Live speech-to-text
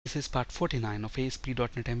This is part 49 of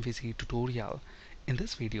ASP.NET MVC tutorial. In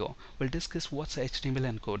this video, we'll discuss what's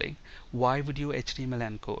HTML encoding, why would you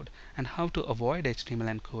HTML encode, and how to avoid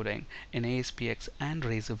HTML encoding in ASPX and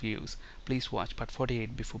Razor views. Please watch part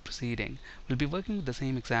 48 before proceeding. We'll be working with the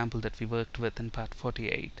same example that we worked with in part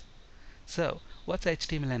 48. So, what's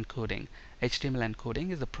HTML encoding? HTML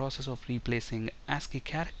encoding is the process of replacing ASCII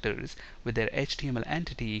characters with their HTML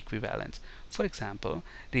entity equivalents. For example,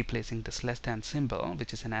 replacing this less than symbol,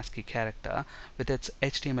 which is an ASCII character, with its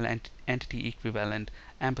HTML entity equivalent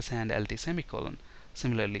ampersand LT semicolon.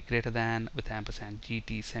 Similarly, greater than with ampersand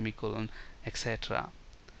GT semicolon, etc.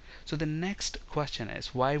 So the next question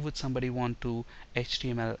is, why would somebody want to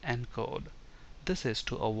HTML encode? This is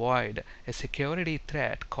to avoid a security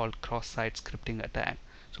threat called cross-site scripting attack.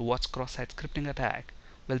 So what's cross-site scripting attack?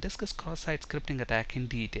 We'll discuss cross-site scripting attack in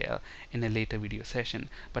detail in a later video session,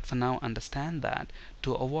 but for now understand that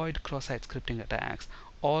to avoid cross-site scripting attacks,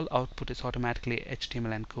 all output is automatically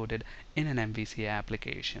HTML encoded in an MVC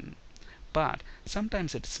application. But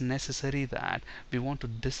sometimes it's necessary that we want to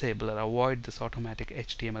disable or avoid this automatic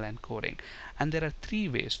HTML encoding, and there are three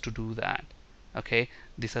ways to do that. Okay,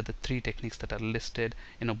 these are the three techniques that are listed,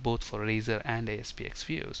 both for Razor and ASPX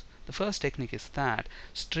views. The first technique is that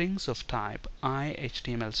strings of type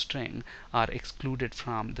IHtmlString are excluded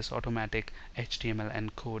from this automatic HTML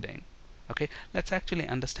encoding. Okay, let's actually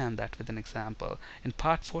understand that with an example. In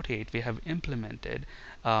part 48, we have implemented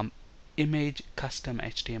image custom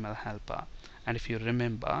HTMLHelper, and if you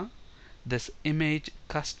remember, this image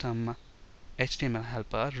custom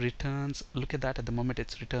HtmlHelper returns, look at that, at the moment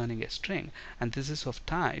it's returning a string, and this is of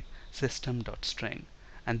type system.string,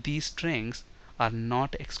 and these strings are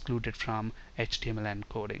not excluded from HTML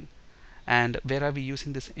encoding. And where are we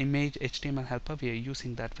using this image HTMLHelper? We are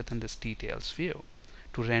using that within this details view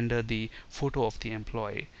to render the photo of the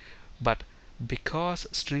employee. But because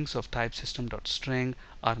strings of type system.string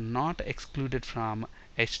are not excluded from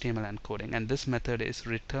HTML encoding, and this method is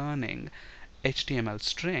returning HTML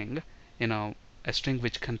string, a string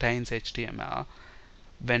which contains HTML,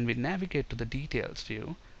 when we navigate to the details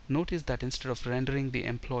view, notice that instead of rendering the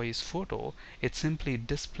employee's photo, it simply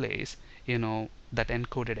displays that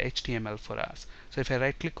encoded HTML for us. So if I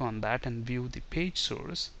right click on that and view the page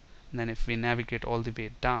source, and then if we navigate all the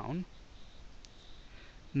way down,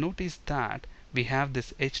 notice that we have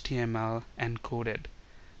this HTML encoded,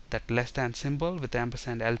 that less than symbol with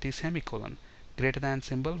ampersand LT semicolon, greater than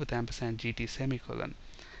symbol with ampersand GT semicolon,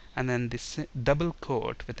 and then this double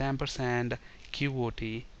quote with ampersand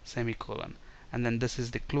QOT semicolon, and then this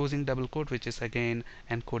is the closing double quote, which is again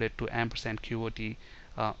encoded to ampersand QOT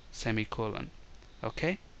semicolon.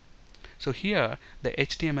 Okay, so here the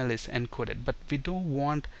HTML is encoded, but we don't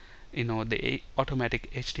want the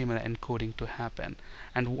automatic HTML encoding to happen,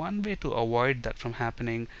 and one way to avoid that from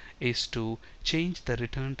happening is to change the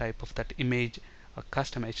return type of that image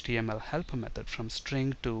custom HTML helper method from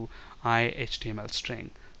string to IHtmlString.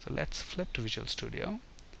 So let's flip to Visual Studio,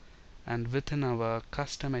 and within our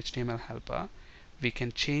custom HTML helper we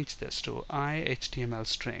can change this to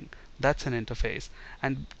IHtmlString. That's an interface,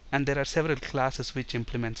 and there are several classes which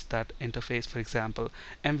implements that interface. For example,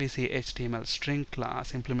 MVC HTMLString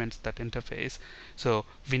class implements that interface, so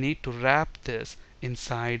we need to wrap this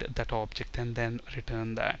inside that object and then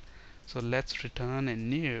return that. So let's return a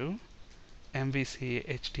new MVC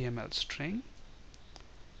HTMLString,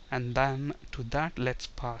 and then to that let's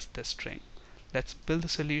pass the string. Let's build the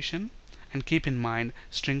solution, and keep in mind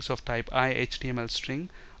strings of type IHtmlString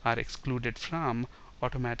are excluded from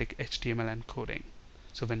automatic HTML encoding.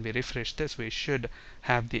 So when we refresh this, we should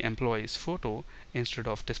have the employee's photo instead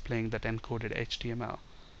of displaying that encoded HTML.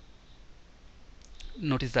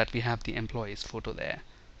 Notice that we have the employee's photo there.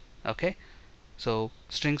 Okay, so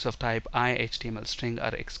strings of type IHtmlString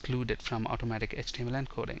are excluded from automatic HTML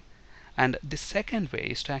encoding. And the second way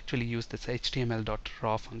is to actually use this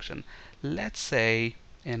HTML.raw function. Let's say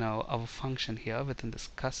our function here within this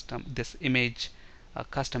image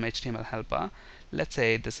custom HTML helper, let's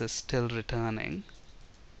say this is still returning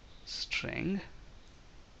string,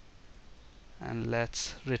 and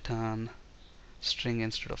let's return string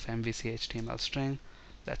instead of MVC HTMLString.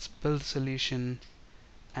 Let's build the solution,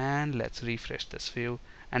 and let's refresh this view,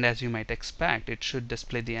 and as you might expect, it should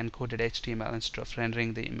display the encoded HTML instead of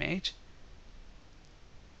rendering the image.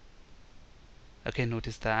 Okay,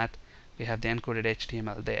 notice that we have the encoded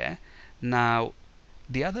HTML there. Now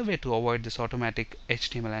the other way to avoid this automatic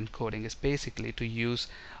HTML encoding is basically to use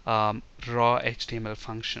raw HTML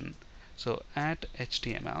function. So at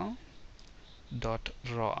HTML.raw,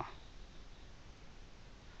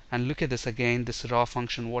 And look at this again, this raw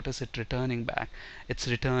function, what is it returning back? It's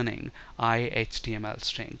returning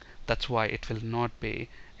IHtmlString. That's why it will not be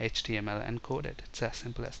HTML encoded. It's as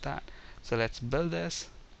simple as that. So let's build this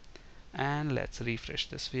and let's refresh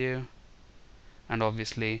this view, and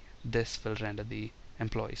obviously this will render the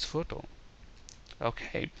employee's photo.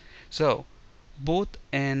 Okay, so both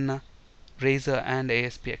in Razor and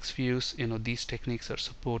ASPX views, these techniques are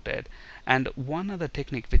supported. And one other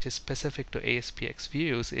technique which is specific to ASPX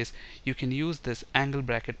views is you can use this angle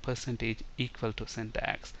bracket percentage equal to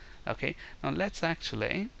syntax. Okay, now let's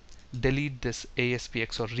actually delete this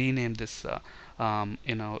ASPX or rename this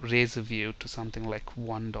Razor view to something like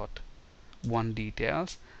 1.1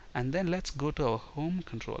 details, and then let's go to our home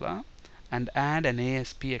controller and add an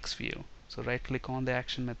ASPX view. So right click on the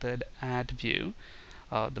action method, add view.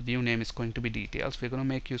 The view name is going to be details. We're going to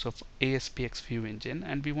make use of ASPX view engine,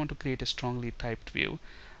 and we want to create a strongly typed view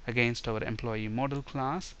against our employee model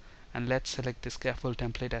class. And let's select the scaffold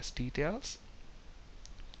template as details,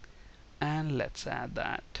 and let's add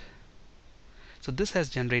that. So this has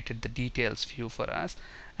generated the details view for us,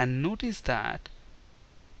 and notice that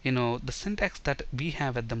the syntax that we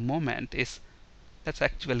have at the moment is, let's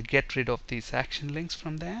actually get rid of these action links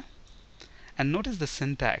from there, and notice the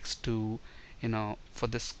syntax to for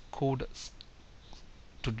this code,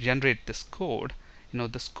 to generate this code,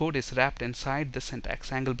 this code is wrapped inside the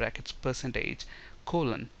syntax angle brackets percentage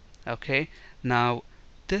colon. Okay, now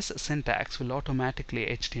this syntax will automatically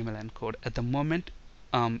HTML encode. At the moment,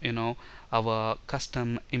 our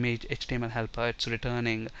custom image HTML helper, it's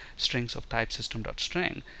returning strings of type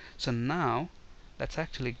system.string. So now let's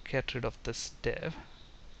actually get rid of this div,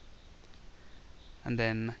 and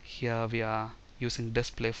then here we are using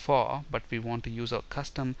display for, but we want to use our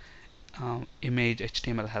custom image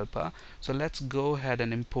HTML helper. So let's go ahead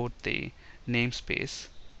and import the namespace.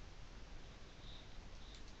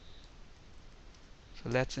 So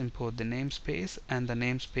let's import the namespace, and the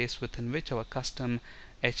namespace within which our custom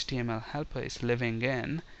HTML helper is living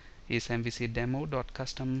in is MVC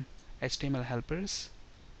demo.CustomHtmlHelpers.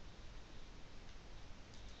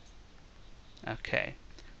 Okay,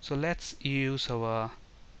 so let's use our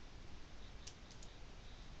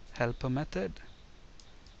helper method,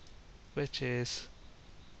 which is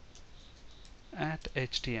at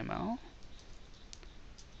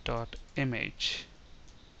HTML.image,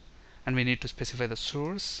 and we need to specify the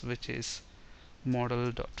source, which is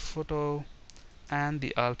model.photo, and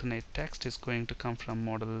the alternate text is going to come from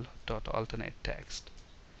model.alternateText.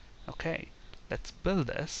 Okay, let's build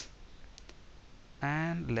this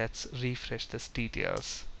and let's refresh this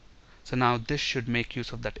details. So now this should make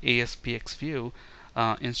use of that ASPX view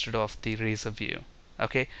instead of the Razor view.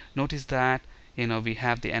 Okay, notice that we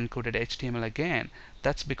have the encoded HTML again.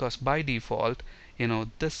 That's because by default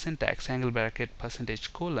this syntax angle bracket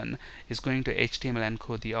percentage colon is going to HTML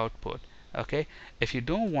encode the output. Okay, if you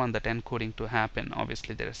don't want that encoding to happen,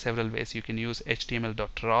 obviously there are several ways. You can use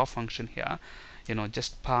HTML.raw function here.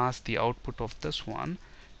 Just pass the output of this one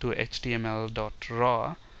to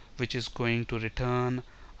HTML.raw, which is going to return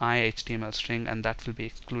IHtmlString, and that will be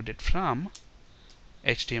excluded from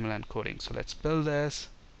HTML encoding. So let's build this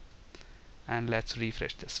and let's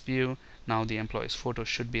refresh this view. Now the employee's photo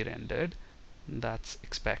should be rendered. That's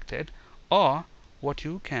expected. Or what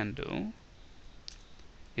you can do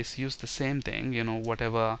is use the same thing,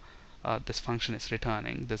 whatever this function is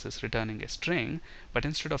returning. This is returning a string, but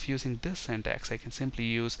instead of using this syntax, I can simply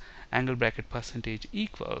use angle bracket percentage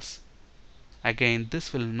equals. Again,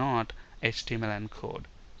 this will not HTML encode.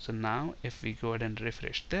 So now if we go ahead and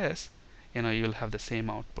refresh this, you'll have the same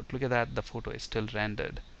output. Look at that, the photo is still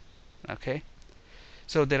rendered. Okay,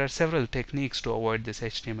 so there are several techniques to avoid this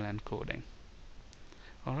HTML encoding.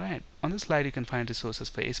 Alright, on this slide you can find resources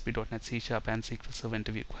for ASP.NET, C# and SQL Server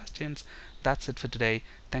interview questions. That's it for today.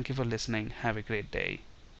 Thank you for listening. Have a great day.